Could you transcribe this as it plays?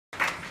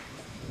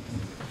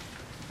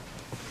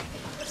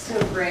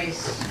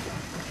race,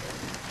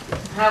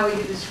 how would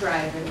you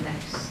describe the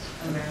next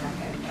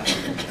American?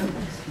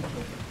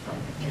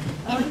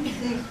 I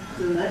think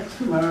the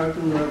next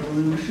American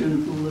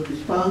Revolution, from the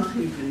response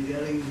we've been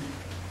getting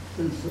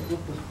since the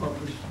book was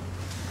published,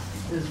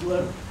 is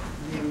what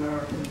the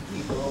American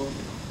people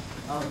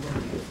are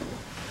looking for.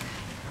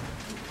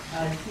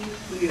 I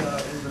think we are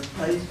in the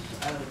place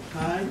at a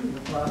time in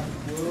the part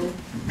of the world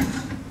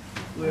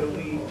where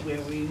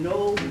we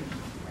know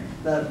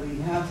that we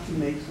have to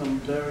make some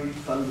very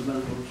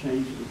fundamental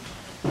changes,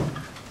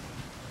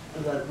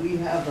 and that we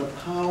have the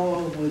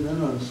power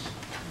within us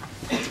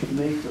to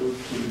make those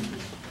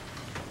changes.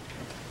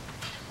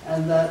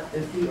 And that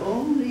if we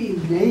only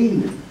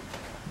name it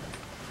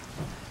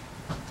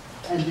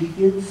and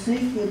begin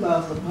thinking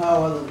about the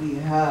power that we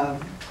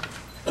have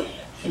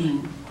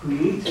to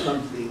create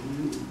something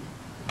new,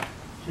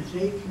 to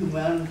take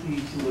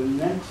humanity to a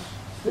next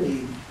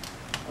stage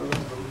of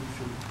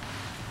revolution,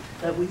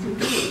 that we can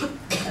do it.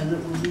 And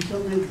it will be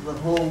something that the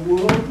whole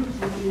world is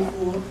looking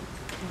for,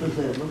 because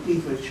they're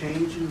looking for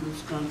change in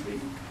this country.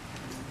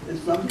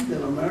 It's something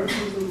that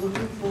Americans are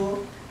looking for,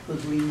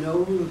 because we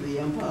know that the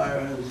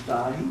empire is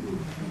dying.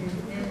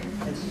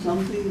 It's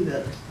something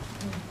that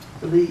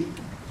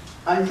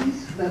I think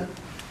that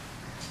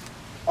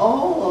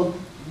all of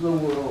the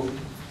world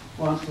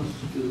wants us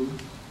to do,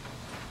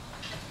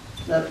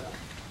 that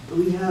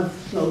we have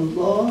so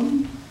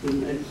long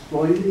been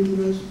exploiting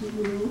the rest of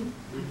the world.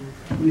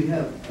 We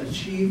have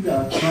achieved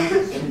our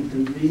comforts and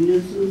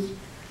conveniences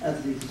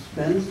at the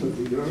expense of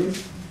the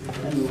earth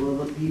and of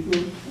other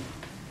people,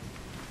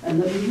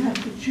 and that we have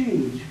to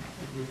change,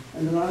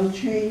 and that our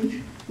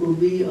change will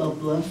be a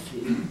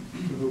blessing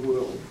to the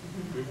world.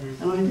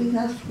 And I think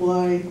that's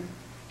why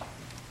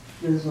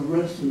there's a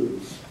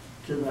resonance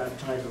to that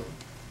title,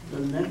 The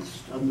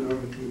Next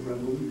American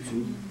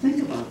Revolution.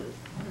 Think about it.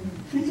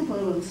 Think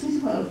about it.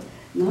 Think about it.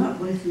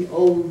 Not like the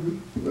old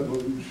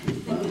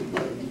revolution, not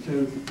like in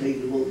terms of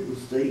taking over the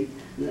state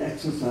and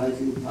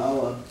exercising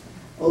power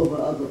over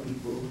other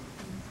people,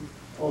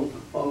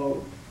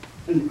 or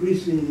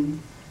increasing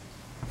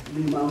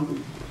the amount of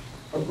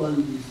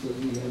abundance that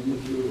we have,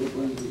 material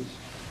abundance,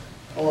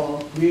 or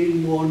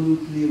creating more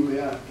nuclear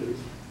reactors.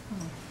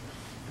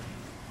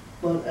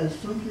 But as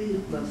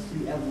something that's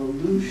the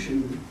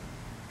evolution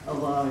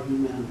of our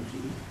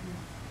humanity,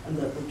 and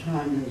that the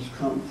time has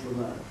come for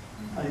that.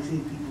 I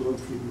think people are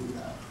feeling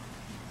that.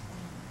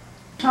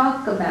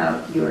 Talk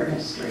about your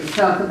history.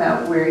 Talk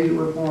about where you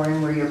were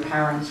born, where your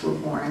parents were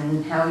born,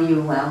 and how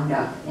you wound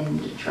up in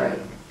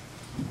Detroit.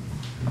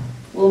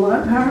 Well,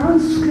 my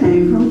parents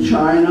came from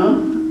China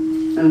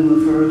in the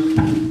first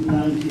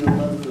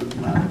 1911, as a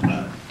matter of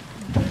fact.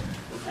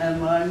 And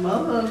my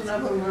mother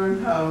never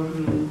learned how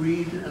to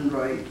read and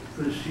write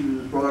because she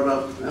was brought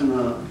up in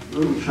a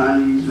little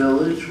Chinese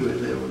village where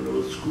there were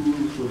no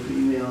schools for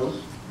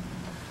females.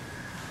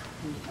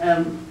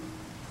 And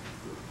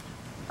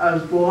I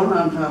was born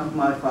on top of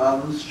my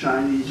father's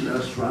Chinese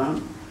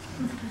restaurant.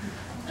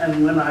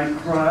 And when I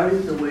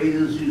cried, the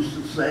waiters used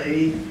to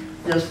say,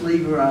 just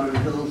leave her on the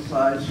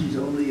hillside, she's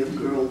only a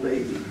girl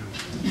baby.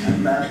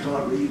 And that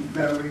taught me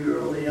very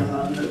early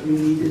on that we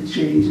needed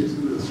changes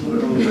in this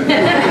world.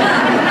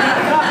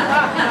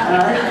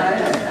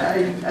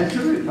 I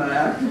attribute my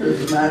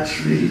activism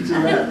actually to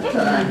that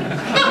time.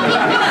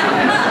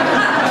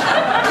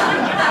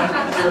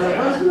 But it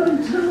wasn't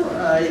until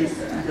I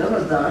got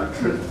a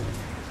doctorate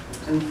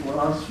in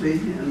philosophy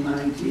in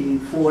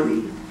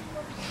 1940.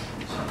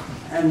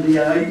 And the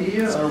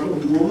idea of a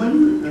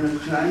woman, and a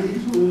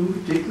Chinese woman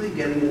particularly,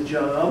 getting a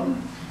job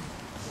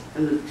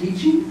and the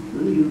teaching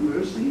in the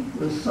university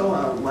was so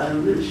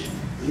outlandish.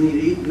 I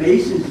mean,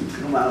 Macy's would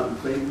come out and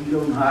say, we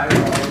don't hire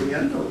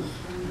Orientals.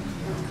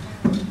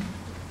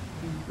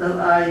 Then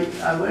I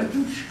went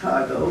to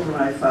Chicago and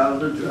I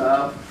found a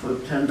job for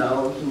 $10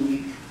 a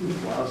week in the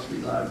philosophy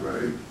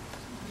library.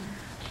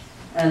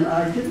 And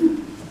I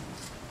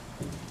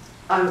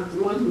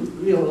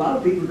wasn't, a lot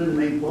of people didn't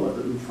make more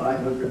than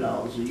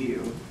 $500 a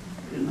year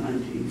in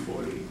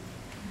 1940.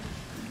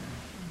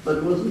 But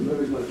it wasn't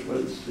very much,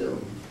 but still.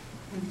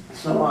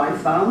 So I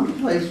found a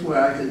place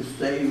where I could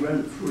stay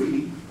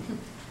rent-free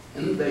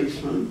in the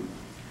basement.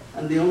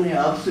 And the only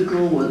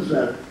obstacle was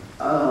that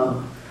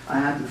I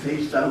had to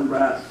face down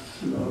rats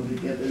in order to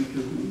get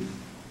into the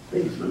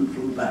basement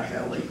from the back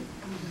alley.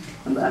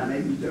 And that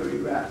made me very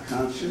rat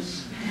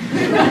conscious.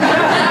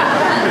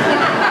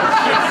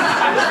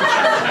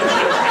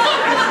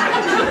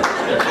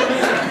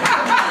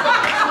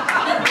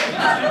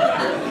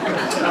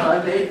 So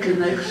I made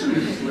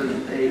connections with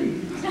a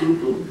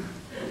group of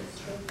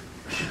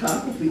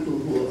Chicago people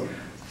who are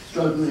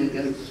struggling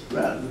against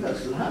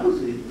rat-infested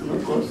housing, and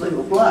of course they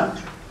were black.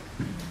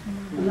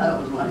 And that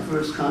was my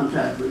first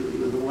contact really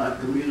with the black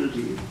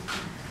community.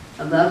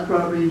 And that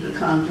brought me into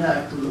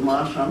contact with the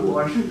March on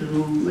Washington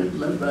movement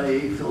led by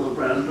Philip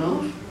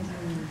Randolph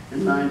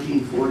in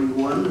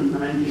 1941. In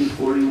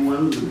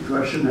 1941, the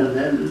Depression had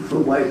ended for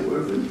white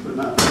workers, but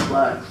not for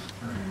blacks,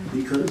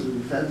 because the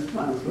defense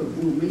plants were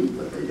booming,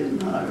 but they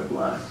didn't hire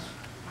blacks.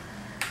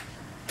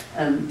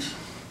 And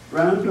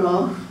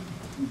Randolph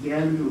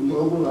began to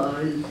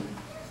mobilize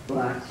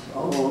blacks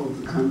all over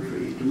the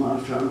country to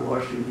march on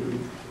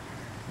Washington.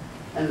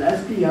 And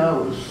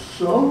FDR was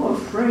so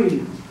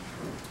afraid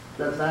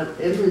that that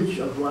image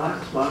of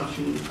blacks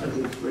marching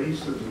against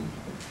racism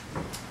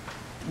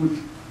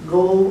would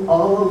go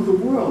all over the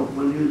world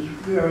when he was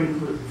preparing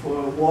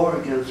for a war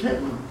against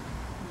Hitler,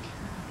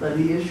 that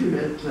he issued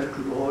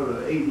Executive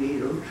Order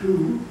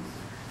 8802,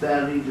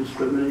 banning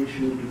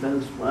discrimination in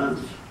defense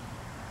plans,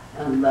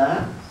 and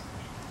that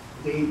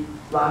gave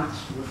blacks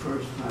for the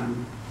first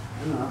time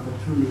an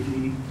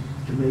opportunity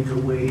to make a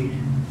wage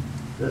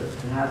that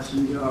to have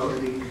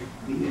seniority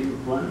be in the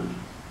plant.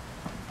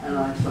 And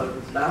I thought,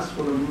 if that's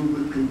what a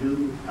movement can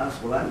do, that's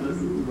what I'm going to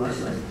do with my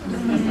life.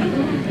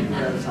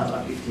 That's how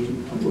I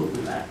became a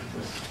movement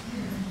activist.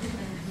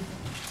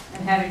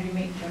 And how did you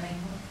meet Jimmy?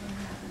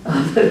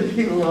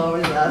 People are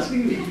always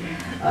asking me.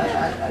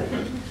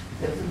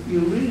 If you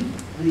read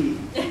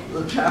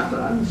the chapter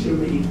on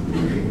Jimmy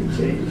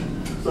Change,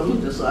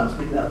 someone just asked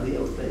me that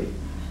the other day.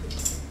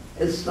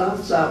 It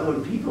starts out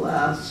when people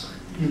ask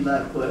him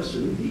that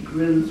question, he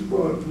grins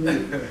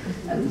broadly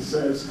and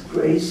says,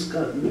 "Grace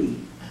got me."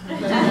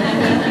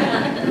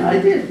 And I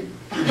did.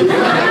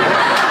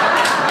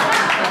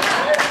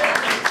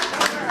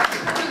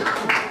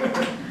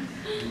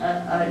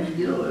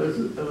 You know,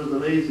 it was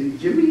amazing.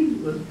 Jimmy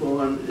was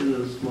born in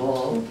a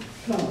small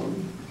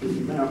town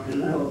in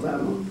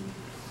Alabama,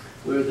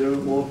 where there were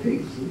more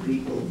pigs than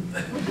people.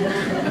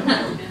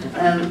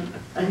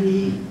 and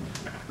he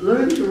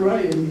learned to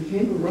write and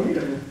became a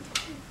writer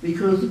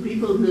because the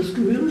people in this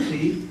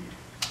community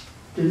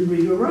didn't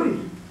read or write.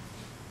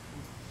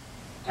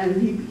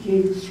 And he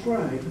became a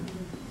scribe.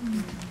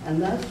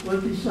 And that's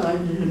what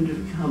decided him to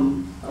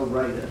become a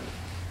writer.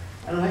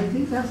 And I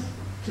think that's,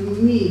 to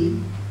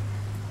me,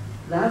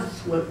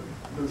 that's what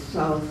the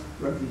South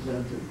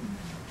represented.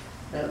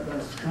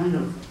 That's kind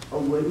of a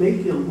way,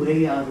 making a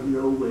way out of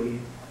no way.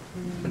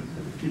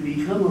 To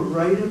become a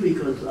writer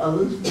because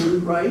others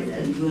didn't write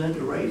and you had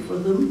to write for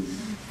them.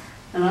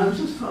 And I was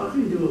just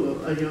talking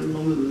to a young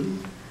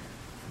woman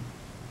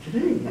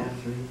today,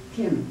 actually,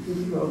 Kim,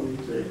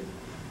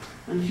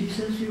 and she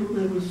says, you know,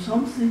 there was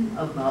something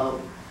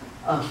about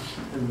us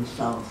in the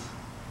South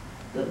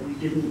that we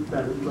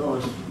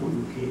lost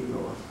when we came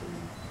north.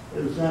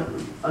 It was that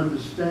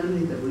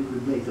understanding that we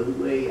could make a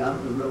way out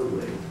of no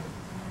way.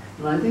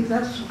 And I think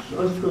that's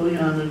what's going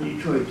on in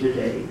Detroit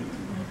today.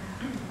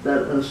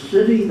 That a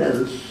city that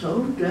is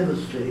so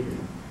devastated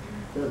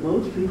that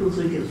most people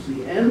think it's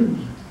the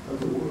end of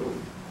the world,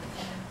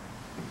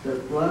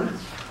 that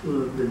blacks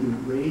who have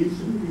been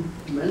raised,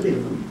 many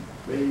of them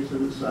raised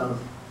in the South,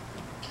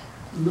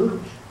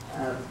 looked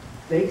at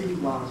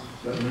vacant lots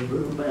that had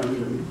been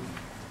abandoned,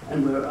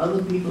 and where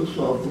other people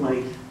saw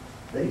blight,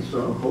 they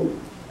saw hope.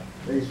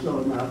 They saw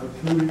an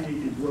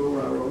opportunity to grow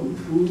our own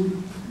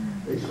food.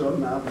 They saw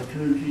an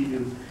opportunity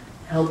to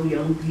help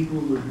young people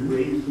who had been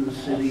raised in the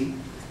city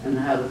and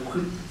have a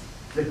quick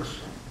fix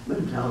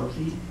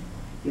mentality,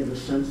 get a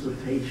sense of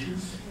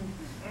patience.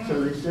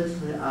 So they set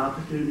the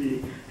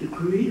opportunity to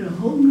create a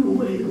whole new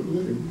way of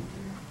living.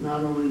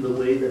 Not only the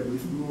way that we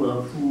grew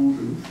our food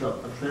and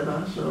fed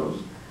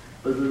ourselves,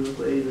 but in the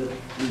way that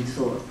we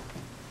thought.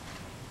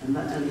 And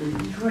in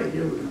Detroit,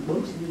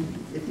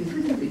 if you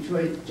think of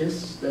Detroit,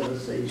 just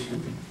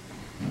devastation,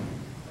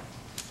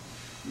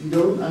 you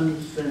don't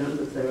understand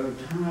that there are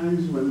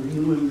times when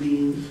human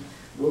beings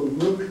will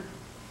look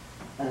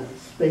at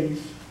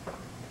space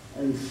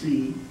and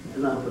see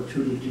an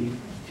opportunity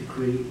to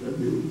create a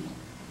new.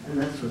 And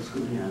that's what's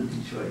going on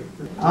in Detroit.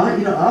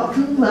 You know, up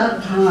to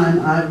that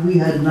time, we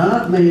had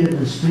not made a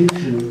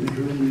distinction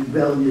between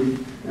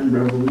rebellion and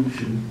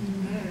revolution.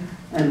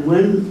 And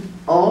when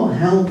all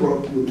hell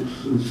broke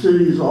loose in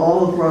cities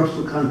all across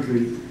the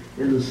country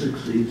in the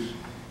 60s,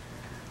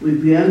 we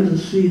began to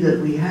see that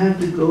we had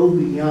to go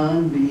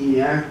beyond being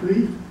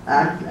angry.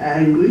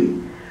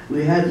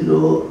 We had to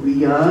go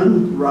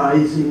beyond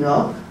rising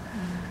up.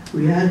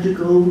 We had to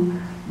go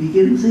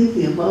begin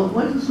thinking about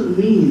what does it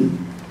mean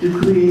to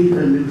create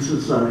a new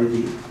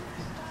society?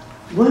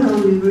 What are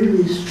we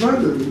really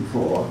struggling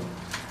for?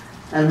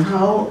 And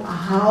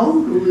how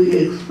do we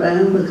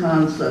expand the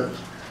concept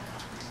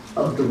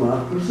of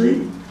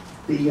democracy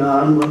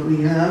beyond what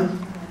we have?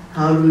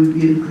 How do we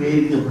begin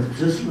creating a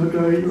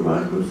participatory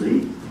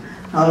democracy?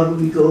 How do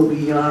we go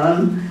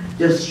beyond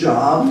just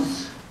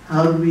jobs?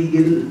 How do we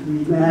begin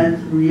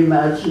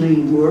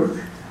reimagining work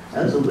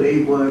as a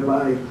way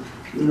whereby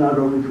you not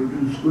only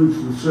produce goods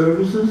and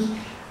services,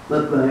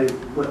 but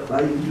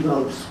by you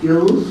develop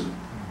skills,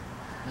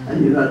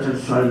 and you're not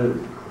just trying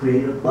to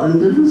create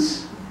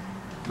abundance,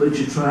 but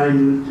you're trying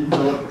to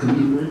develop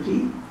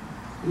community.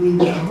 I mean,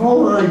 the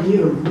whole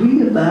idea of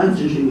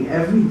reimagining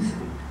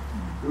everything,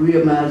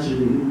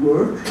 reimagining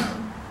work,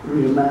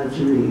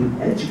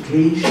 reimagining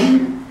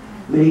education,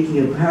 making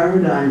a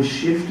paradigm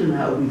shift in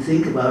how we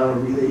think about our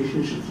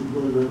relationships with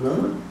one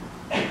another.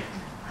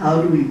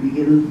 How do we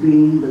begin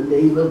bringing the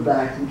neighbor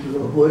back into the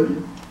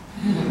hood?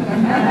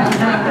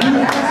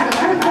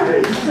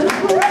 Very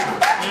simple.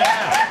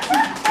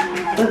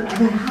 But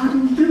how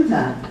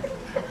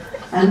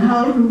And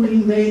how do we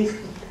make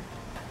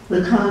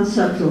the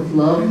concept of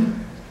love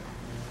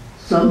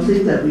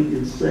something that we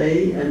can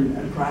say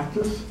and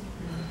practice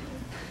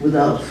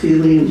without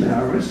feeling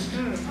embarrassed?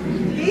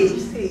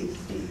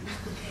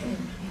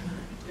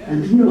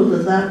 And to know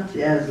that that,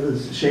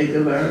 as Che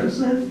Guevara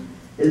said,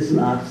 is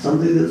not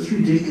something that's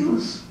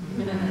ridiculous.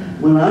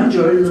 When I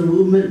joined the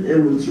movement, it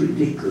was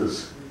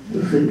ridiculous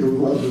to think of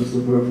love as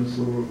the purpose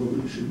of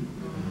revolution.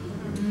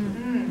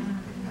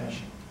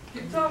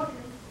 Keep talking.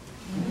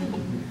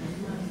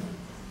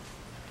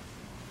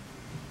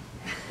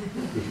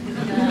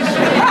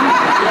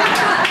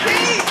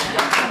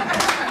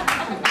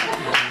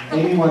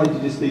 Amy wanted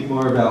you to speak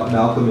more about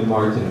Malcolm and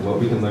Martin and what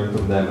we can learn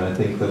from them. And I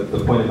think that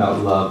the point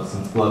about love,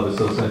 since love is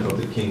so central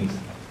to King's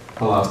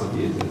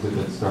philosophy, is a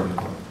good starting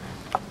point.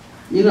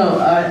 You know,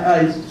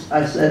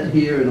 I said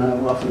here, and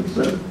I've often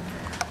said,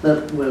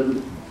 that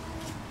when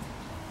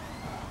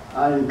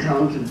I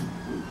encountered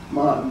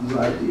Martin's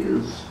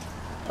ideas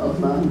of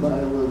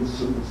nonviolence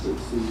in the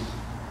 60s,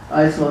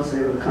 I thought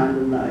they were kind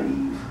of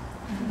naive.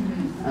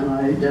 And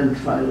I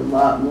identified a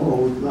lot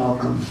more with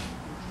Malcolm.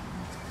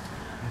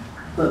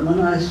 But when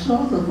I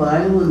saw the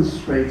violence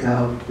break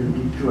out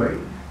in Detroit,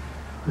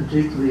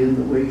 particularly in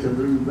the wake of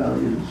the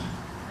rebellions,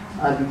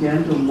 I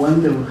began to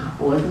wonder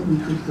whether we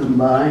could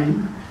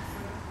combine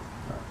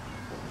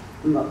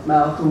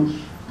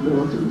Malcolm's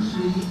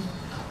militancy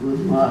with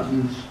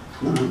Martin's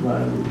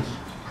nonviolence.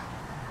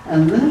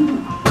 And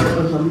then it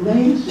was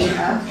amazing,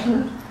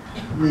 after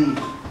the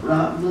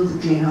Martin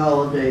Luther King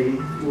holiday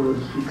was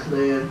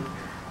declared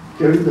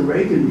during the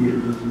Reagan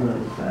years, as a matter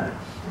of fact,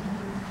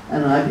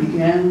 and I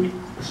began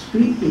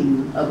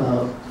speaking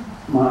about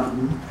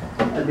Martin,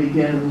 I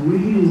began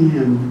reading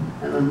him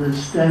and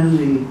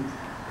understanding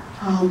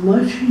how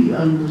much he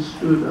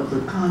understood of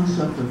the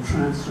concept of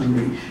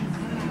transformation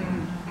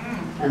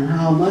and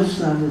how much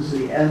that is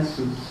the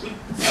essence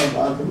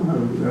of the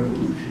modern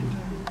revolution,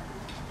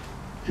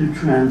 to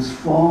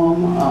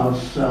transform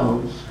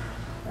ourselves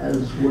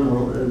as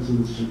well as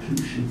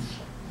institutions,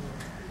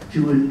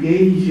 to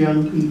engage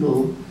young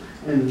people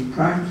in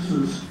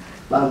practices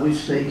by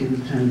which they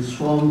can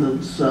transform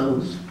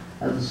themselves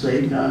at the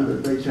same time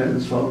that they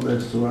transform their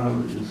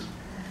surroundings.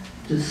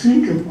 To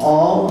think of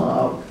all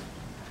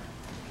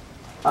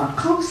our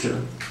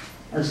culture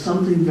as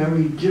something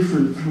very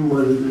different from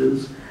what it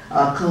is.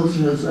 Our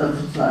culture has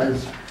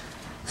emphasized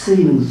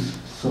things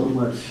so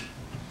much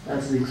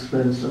at the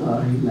expense of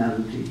our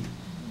humanity.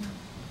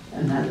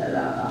 And that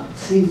our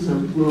things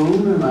have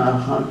grown and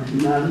our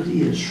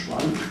humanity has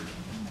shrunk.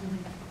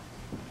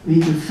 We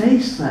need to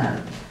face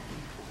that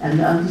and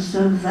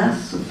understand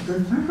that's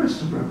the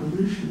purpose of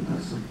revolution,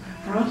 that's the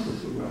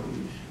process of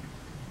revolution.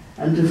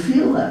 And to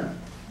feel that,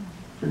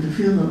 and to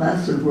feel that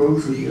that's the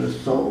growth of your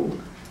soul,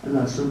 and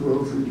that's the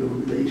growth of your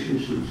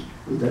relationships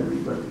with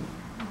everybody,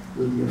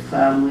 with your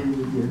family,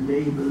 with your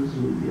neighbors,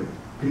 with your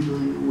people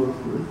you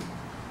work with.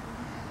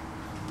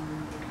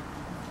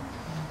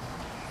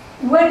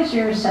 What is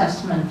your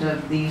assessment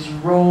of these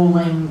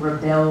rolling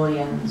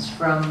rebellions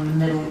from the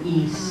Middle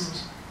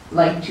East,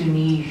 like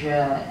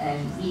Tunisia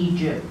and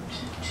Egypt,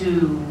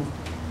 to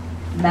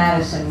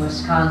Madison,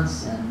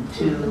 Wisconsin,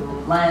 to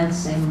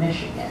Lansing,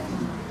 Michigan?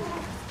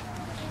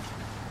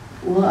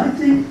 Well, I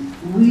think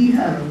we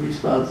have a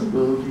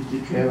responsibility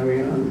to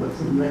carry on what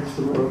the next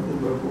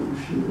American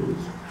Revolution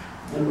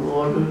is in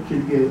order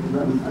to give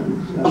them an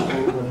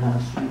example of what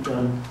has to be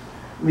done.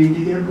 I mean,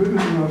 to get rid of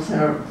an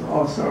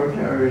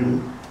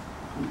authoritarian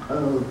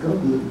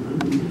government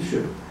and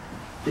leadership,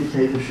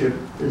 dictatorship,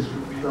 is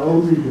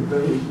only the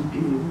very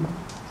beginning.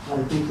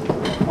 I think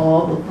that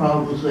all the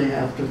problems they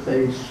have to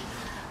face,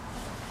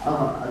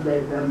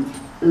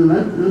 in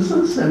a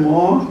sense, they're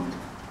more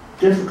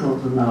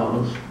difficult than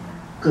ours,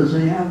 because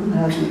they haven't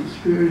had the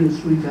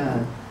experience we've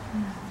had,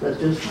 that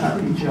just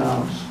having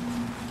jobs,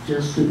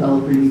 just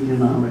developing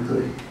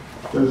economically,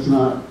 does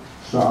not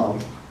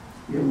solve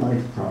your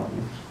life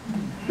problems.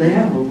 They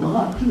have a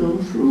lot to go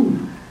through.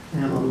 They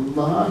have a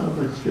lot of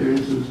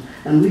experiences,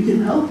 and we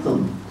can help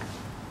them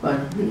by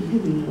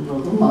giving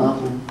another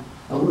model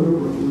of what a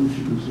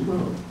revolution is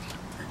about.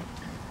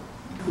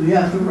 We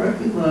have to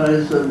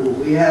recognize that what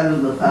we had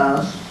in the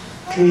past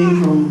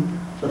came from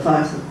the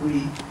fact that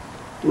we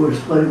were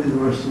exploiting the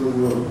rest of the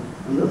world,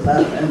 and that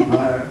that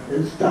empire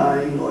is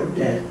dying or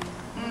dead.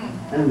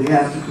 And we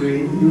have to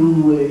create a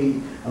new way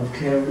of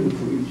caring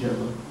for each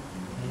other.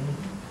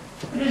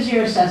 What is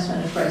your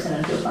assessment of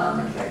President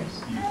Obama, Grace?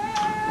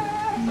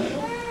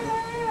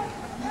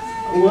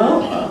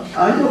 Well,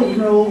 I don't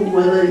know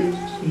whether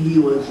he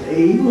was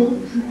able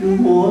to do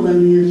more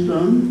than he has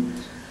done,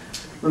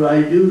 but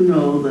I do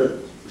know that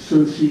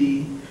since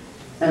he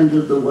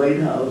entered the White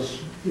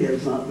House, he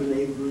has not been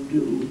able to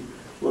do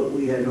what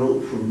we had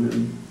hoped from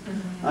him.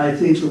 I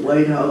think the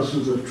White House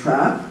is a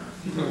trap.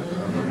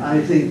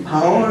 I think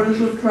power is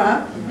a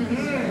trap.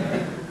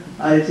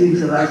 I think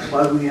that that's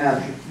why we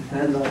have to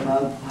depend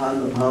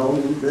upon the power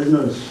within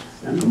us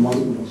and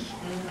among us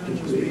to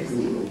create the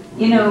world.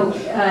 You know,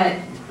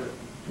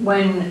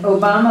 when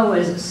Obama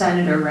was a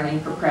senator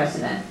running for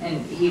president,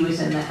 and he was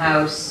in the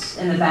house,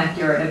 in the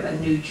backyard of a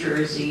New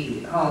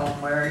Jersey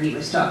home where he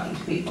was talking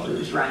to people he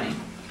was running,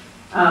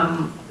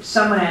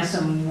 someone asked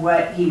him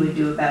what he would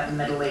do about the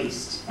Middle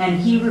East. And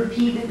he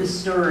repeated the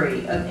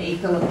story of A.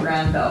 Philip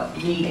Randolph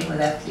meeting with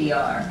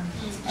FDR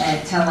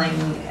and telling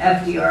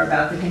FDR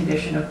about the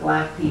condition of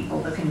black people,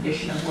 the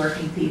condition of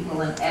working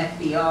people, and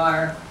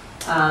FDR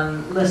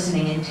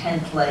listening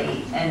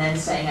intently and then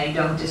saying, I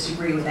don't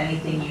disagree with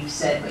anything you've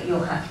said, but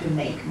you'll have to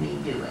make me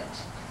do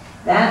it.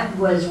 That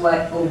was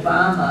what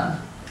Obama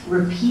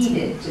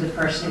repeated to the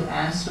person who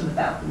asked him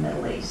about the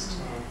Middle East.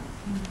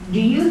 Do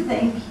you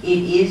think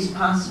it is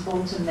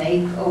possible to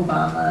make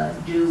Obama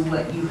do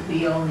what you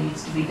feel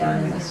needs to be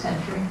done in this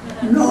country?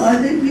 No, I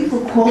think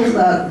people quote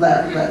that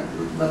what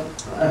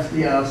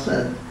FDR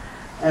said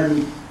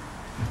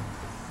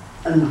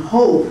and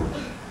hope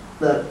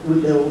that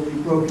there will be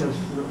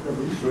protests and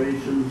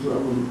demonstrations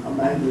of a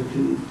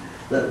magnitude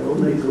that will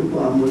make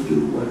Obama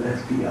do what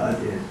FDR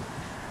did.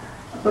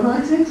 But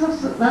I think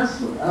that's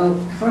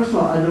first of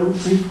all, I don't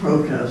think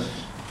protest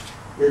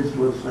is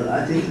what's done.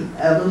 I think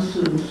ever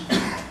since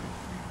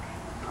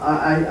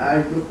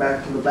I look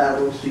back to the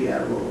Battle of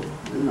Seattle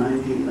in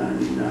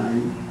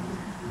 1999,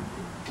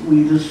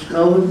 we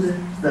discovered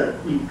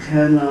that you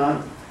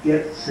cannot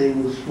get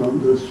things from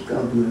this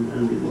government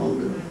any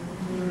longer,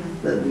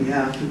 that we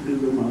have to do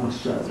them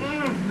ourselves.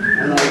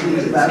 And I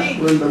think that's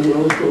when the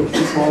World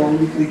Social Forum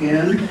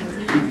began.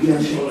 We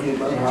began talking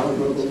about how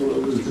another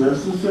world is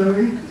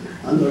necessary,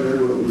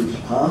 another world is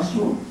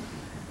possible,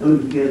 and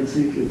we began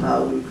thinking of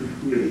how we could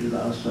create it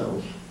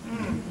ourselves.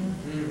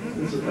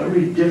 It's a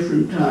very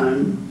different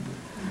time.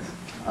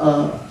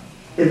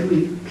 If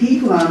we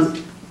keep on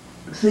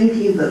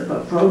thinking that the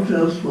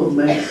protests will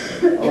make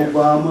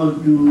Obama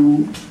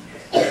do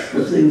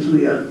the things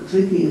we are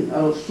thinking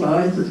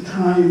outside the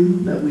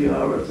time that we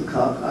are at the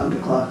clock, on the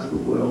clock of the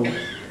world, in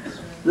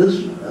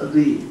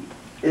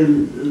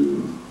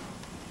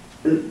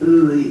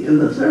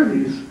the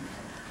 30s,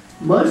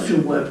 much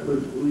of what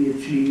we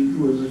achieved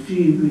was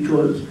achieved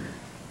because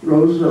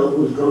Roosevelt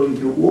was going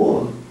to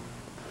war.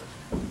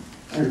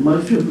 And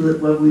much of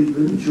what we've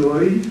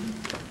enjoyed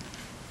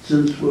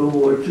since World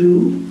War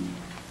II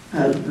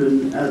has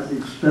been at the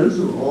expense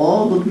of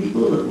all the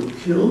people that were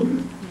killed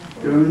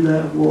during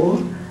that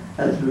war,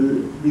 has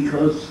been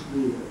because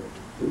the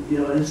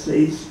United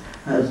States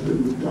has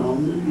been the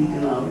dominant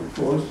economic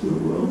force in the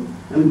world,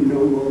 and we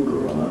no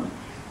longer are.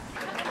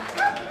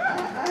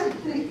 I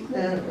think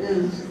there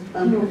is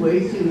an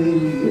awakening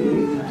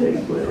beginning to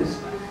take place,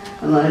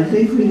 and I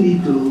think we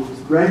need to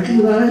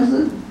recognize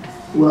it,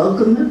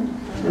 welcome it,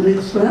 and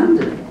expand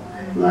it.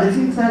 And I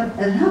think that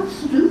it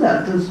helps to do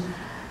that, because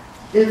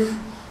if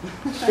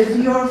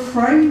you're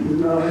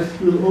frightened, or if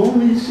you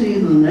only see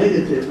the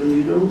negative and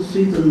you don't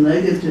see the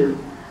negative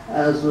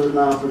as an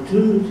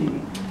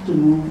opportunity to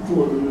move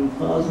toward a new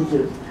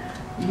positive,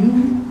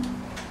 you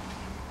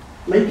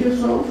make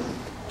yourself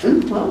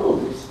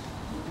intolerant.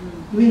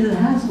 I mean, it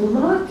has a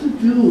lot to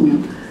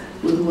do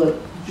with what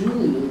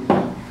Julie was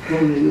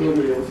quoting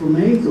earlier from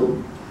Hegel.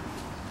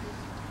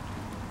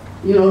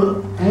 You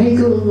know,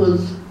 Hegel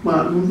was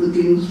Martin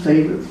Luther King's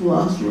favorite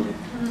philosopher.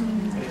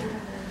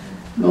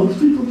 Most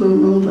people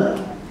don't know that.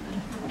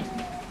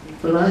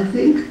 But I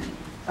think,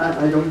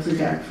 I don't think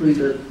actually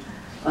that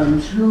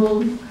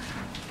until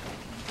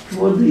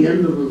toward the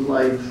end of his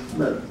life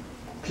that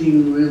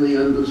King really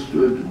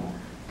understood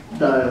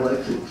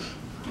dialectics.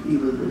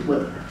 Even,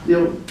 but, you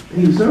know,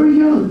 he was very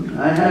young.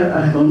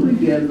 I only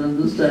began to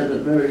understand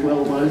it very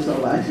well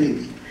myself, I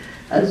think,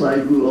 as I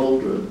grew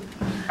older.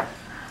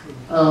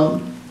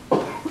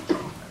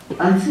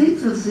 I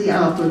think that the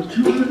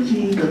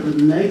opportunity that the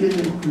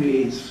negative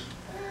creates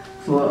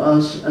for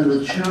us and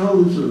the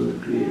challenge that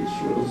it creates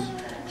for us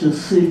to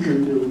think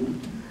anew,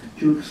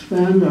 to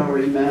expand our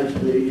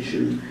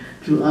imagination,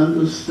 to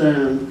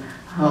understand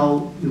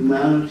how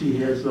humanity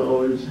has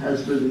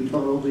been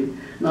evolving,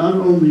 not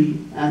only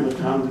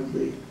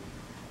anatomically,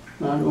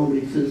 not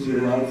only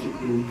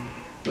physiologically,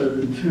 but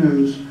in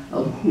terms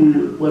of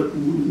what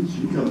means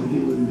to become a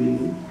human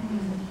being.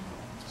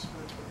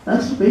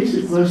 That's the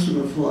basic question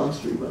of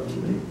philosophy, by the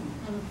way.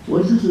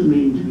 What does it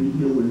mean to be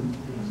human?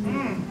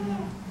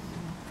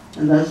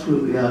 And that's where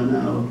we are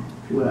now.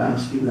 We're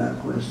asking that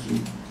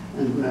question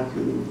and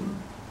grappling with it.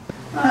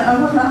 I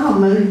wonder how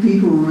many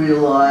people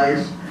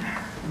realize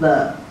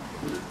that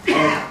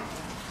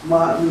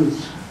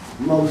Martin's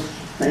most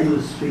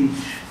famous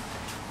speech,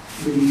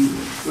 the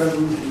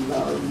Revolution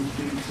Valley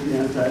speech, the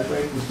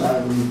anti-Brecht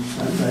Forum,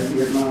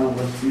 anti-Vietnam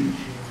War speech,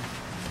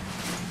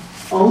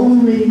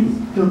 only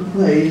took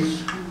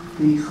place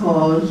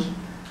because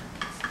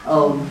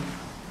of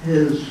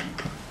his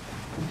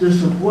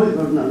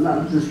disappointment,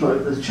 not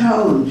disappointment, the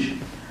challenge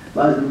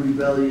by the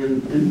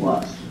rebellion in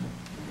Watts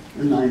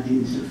in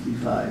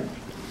 1965.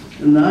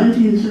 In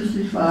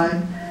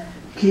 1965,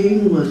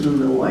 King was in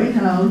the White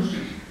House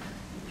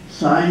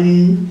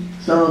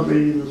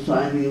celebrating the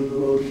signing of the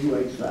Voting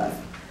Rights Act,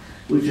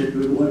 which had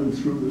been won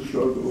through the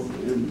struggle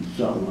in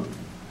Selma.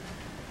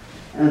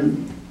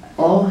 And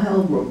all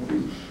hell broke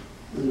loose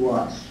in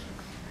Watts.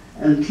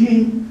 And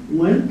King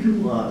went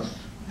to Watts,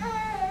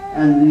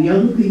 and the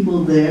young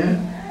people there,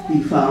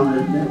 he found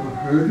had never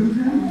heard of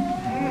him.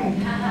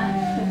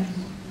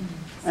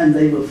 And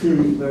they were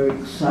feeling very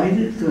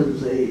excited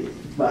because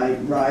by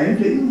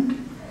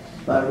rioting,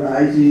 by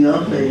rising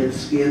up, they had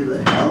scared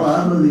the hell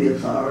out of the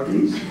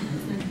authorities.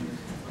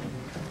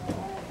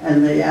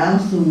 And they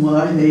asked them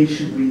why they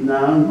should be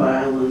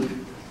nonviolent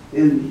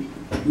in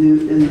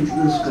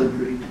this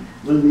country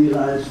when the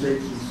United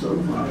States is so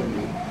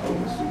violent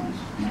overseas.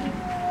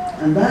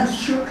 And that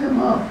shook him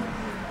up.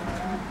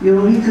 You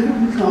know, he could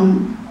have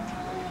become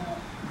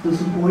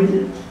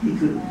disappointed. He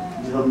could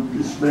have become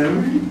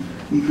despairing.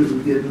 He could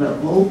have given up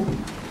hope.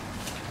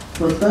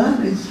 But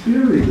that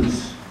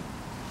experience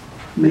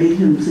made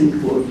him think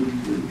more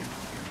deeply.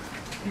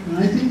 And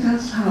I think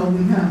that's how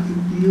we have to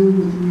deal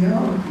with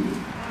reality.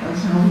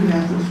 That's how we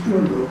have to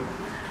struggle.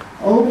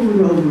 Over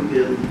and over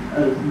again,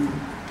 as we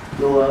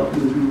go out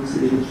and do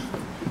things,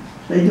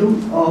 they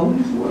don't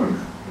always work.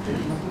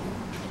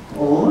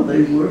 Or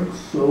they work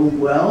so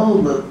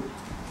well that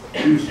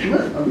you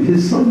split. I mean,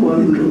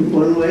 someone goes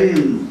one way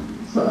and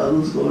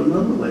others go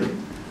another way.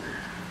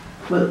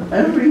 But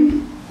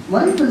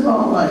life is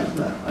all like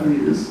that. I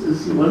mean,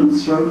 it's one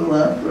struggle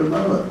after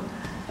another,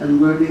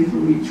 and learning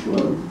from each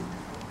one.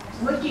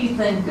 What do you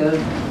think of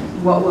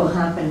what will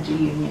happen to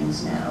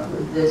unions now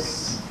with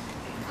this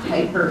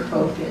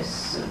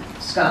hyper-focus of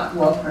Scott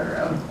Walker,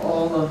 of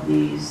all of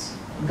these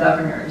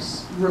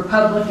governors,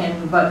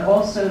 Republican but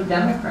also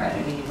Democrat,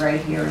 I mean, right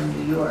here in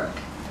New York?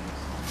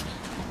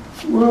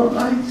 Well,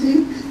 I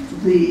think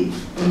the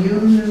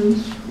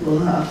unions will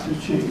have to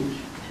change.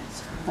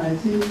 I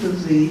think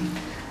that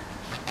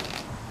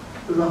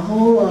the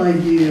whole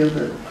idea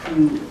that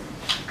you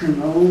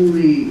can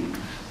only,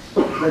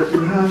 that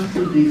you have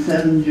to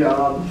defend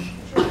jobs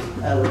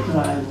at a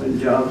time when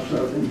jobs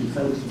are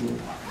indefensible,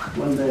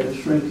 when they're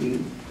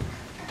shrinking,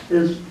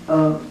 is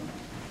an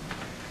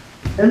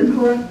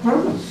incorrect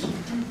premise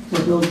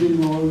for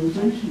building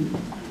organizations.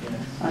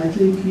 I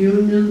think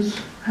unions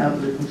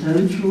have the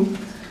potential,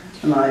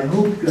 and I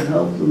hope to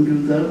help them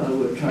do that.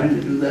 We're trying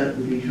to do that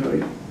in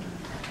Detroit.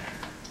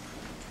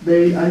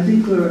 I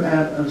think we're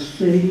at a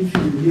stage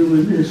in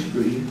human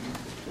history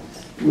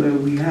where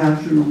we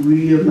have to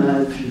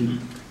reimagine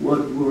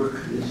what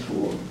work is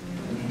for,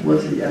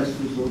 what the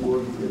essence of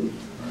work is.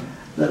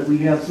 That we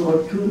have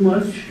thought too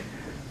much,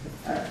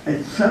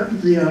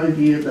 accepted the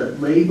idea that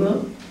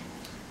labor,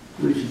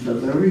 which is a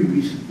very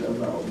recent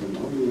development,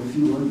 only a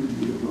few hundred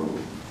years old,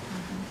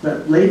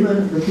 that labor,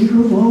 the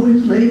people have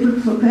always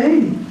labored for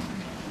pay.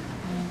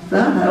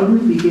 That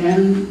only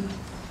began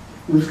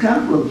with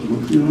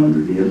capitalism a few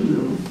hundred years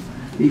ago.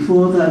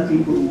 Before that,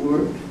 people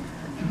worked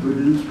to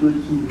produce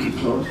goods and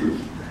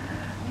resources,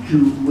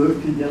 to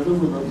work together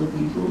with other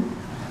people,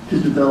 to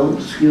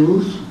develop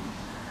skills,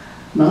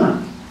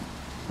 not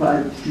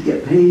to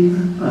get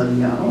paid by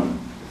the hour.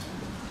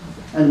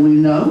 And we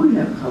know we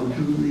have come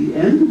to the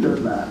end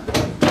of that.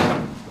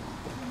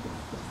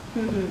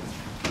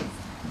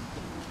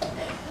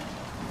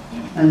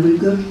 And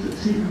we've got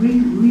to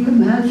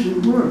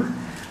reimagine work.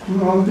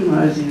 We're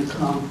organizing a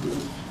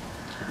conference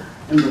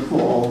in the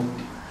fall,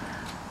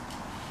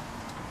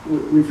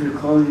 which we're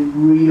calling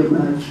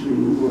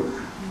Reimagining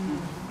Work.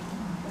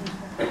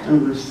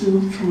 And we're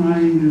still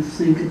trying to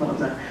think about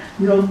that.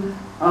 You know,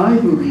 I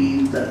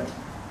believe that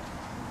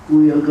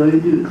we are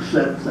going to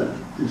accept that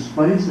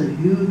despite the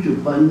huge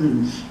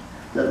abundance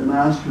that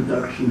mass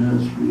production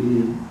has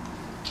created,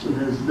 it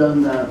has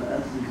done that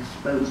at the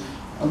expense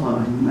of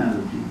our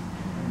humanity.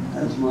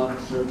 As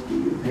Marx said,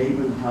 the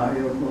payment high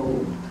or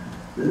low,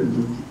 there's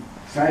a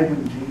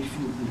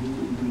fragmentation of the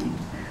human being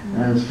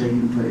that has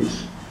taken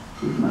place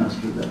with mass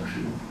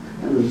production.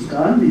 And as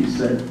Gandhi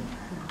said,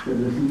 that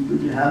if we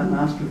could have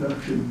mass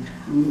production,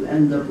 we will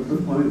end up at the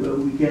point where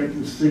we get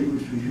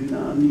distinguished between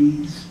our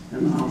needs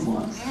and our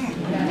wants.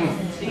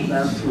 And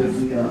that's where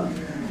we are.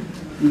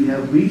 We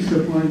have reached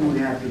the point where we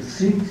have to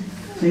think,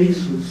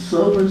 face with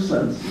sober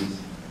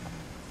senses,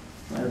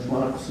 as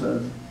Marx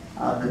said,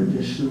 our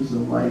conditions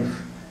of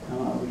life and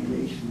our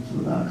relations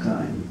with our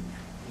kind.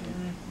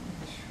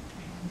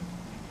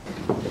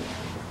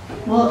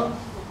 Well,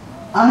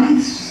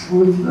 that's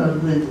one of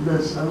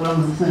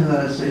the things that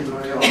I say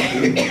very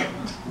often,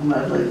 and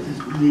I'd like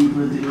to leave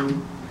with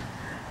you,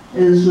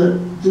 is that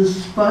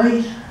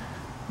despite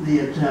the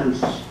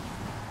attempts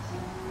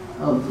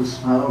of this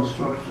power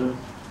structure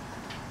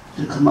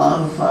to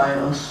commodify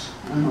us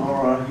and all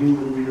our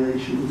human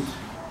relations,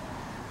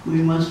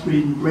 we must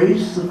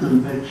embrace the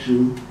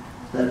conviction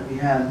that we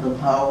have the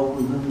power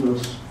within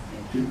us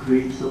to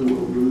create the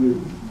world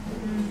anew.